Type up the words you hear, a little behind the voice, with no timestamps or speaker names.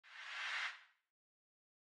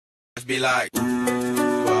Be like, ooh,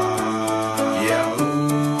 yeah,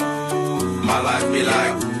 ooh, my life be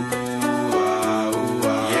like,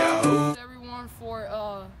 yeah, ooh. Thanks everyone for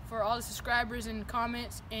all the subscribers and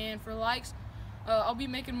comments and for likes. I'll be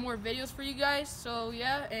making more videos for you guys, so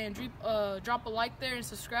yeah, and drop a like there and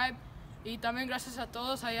subscribe. Y también gracias a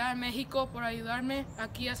todos allá en México por ayudarme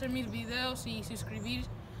aquí a hacer mis videos y suscribir.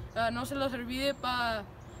 No se los olvide para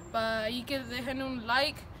ahí que dejen un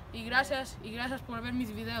like y gracias por ver mis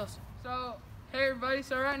videos. So, hey everybody,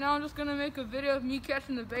 so right now I'm just gonna make a video of me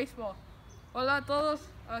catching the baseball. Hola a todos,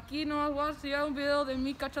 aquí no voy a hacer un video de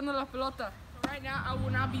mí cachando la pelota. So right now I will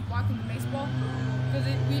not be blocking the baseball because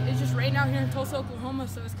it's just rain out here in Tulsa, Oklahoma,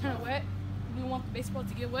 so it's kind of wet. We don't want the baseball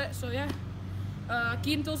to get wet, so yeah.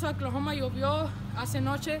 Aquí en Tulsa, Oklahoma llovió hace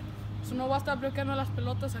noche, so no voy a estar bloqueando las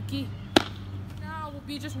pelotas aquí. Now we'll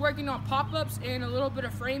be just working on pop-ups and a little bit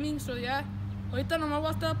of framing, so yeah. Ahorita nomás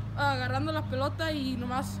voy a estar agarrando la pelota y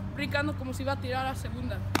nomás brincando como si iba a tirar a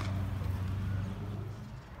segunda.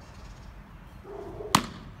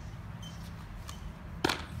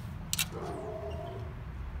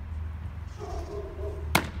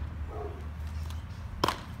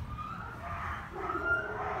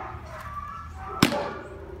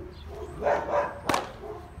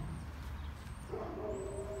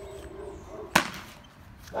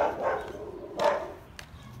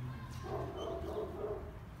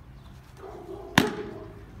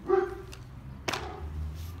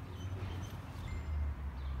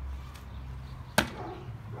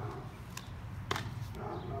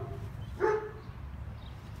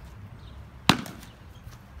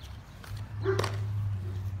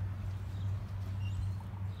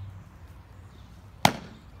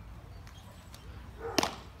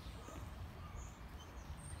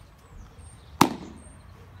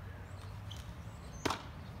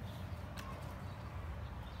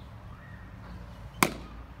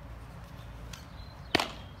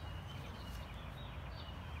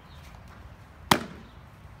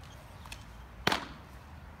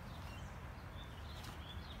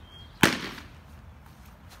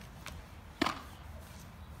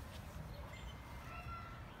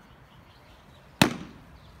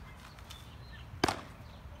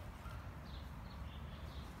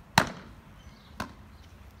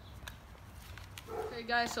 Hey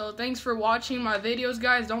guys, so thanks for watching my videos,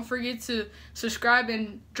 guys. Don't forget to subscribe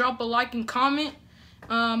and drop a like and comment.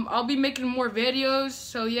 I'll be making more videos,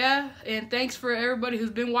 so yeah, and thanks for everybody who's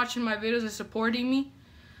been watching my videos and supporting me.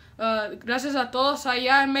 Gracias a todos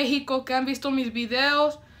allá en México que han visto mis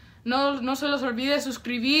videos. No se los olvide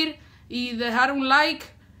suscribir y dejar un like.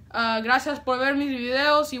 Gracias por ver mis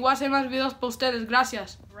videos y voy a hacer más videos para ustedes.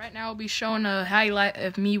 Gracias. Right now I'll be showing a highlight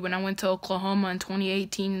of me when I went to Oklahoma in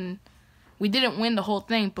 2018. We didn't win the whole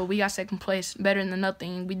thing, but we got second place, better than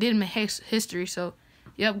nothing. We did make history, so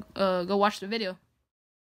yep, go watch the video.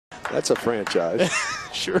 That's a franchise.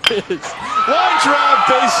 Sure is. Line drive,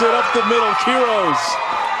 base hit up the middle, Quiros.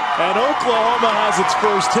 And Oklahoma has its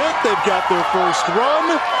first hit. They've got their first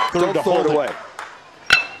run. Don't throw it away.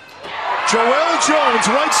 Joel Jones,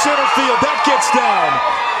 right center field. That gets down.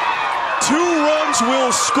 2 runs will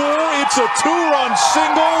score. It's a 2-run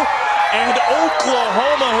single. And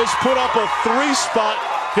Oklahoma has put up a 3-spot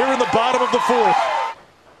here in the bottom of the 4th.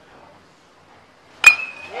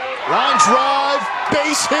 Line drive,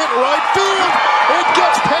 base hit, right field. It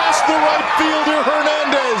gets past the right fielder,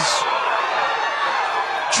 Hernandez.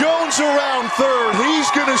 Jones around third.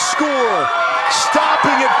 He's going to score.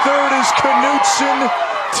 Stopping at third is Knutson.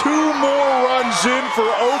 2 more runs in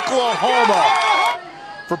for Oklahoma.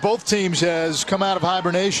 For both teams has come out of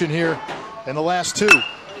hibernation here in the last 2.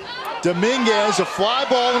 Dominguez, a fly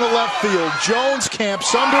ball in the left field. Jones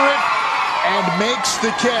camps under it and makes the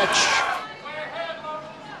catch.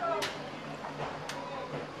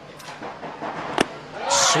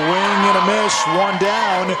 Swing and a miss, 1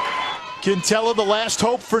 down. Quintela, the last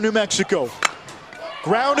hope for New Mexico.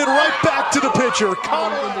 Grounded right back to the pitcher.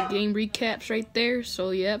 The game recaps right there. So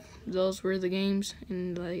yep, those were the games,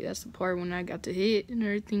 and like that's the part when I got to hit and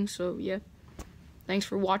everything. So yeah, thanks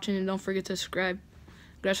for watching and don't forget to subscribe.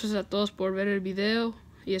 Gracias a todos por ver el video.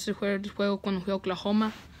 Y ese fue el juego cuando fui a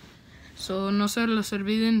Oklahoma. So no se les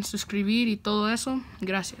olviden suscribir y todo eso.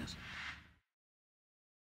 Gracias.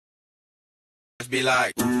 Be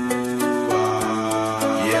like.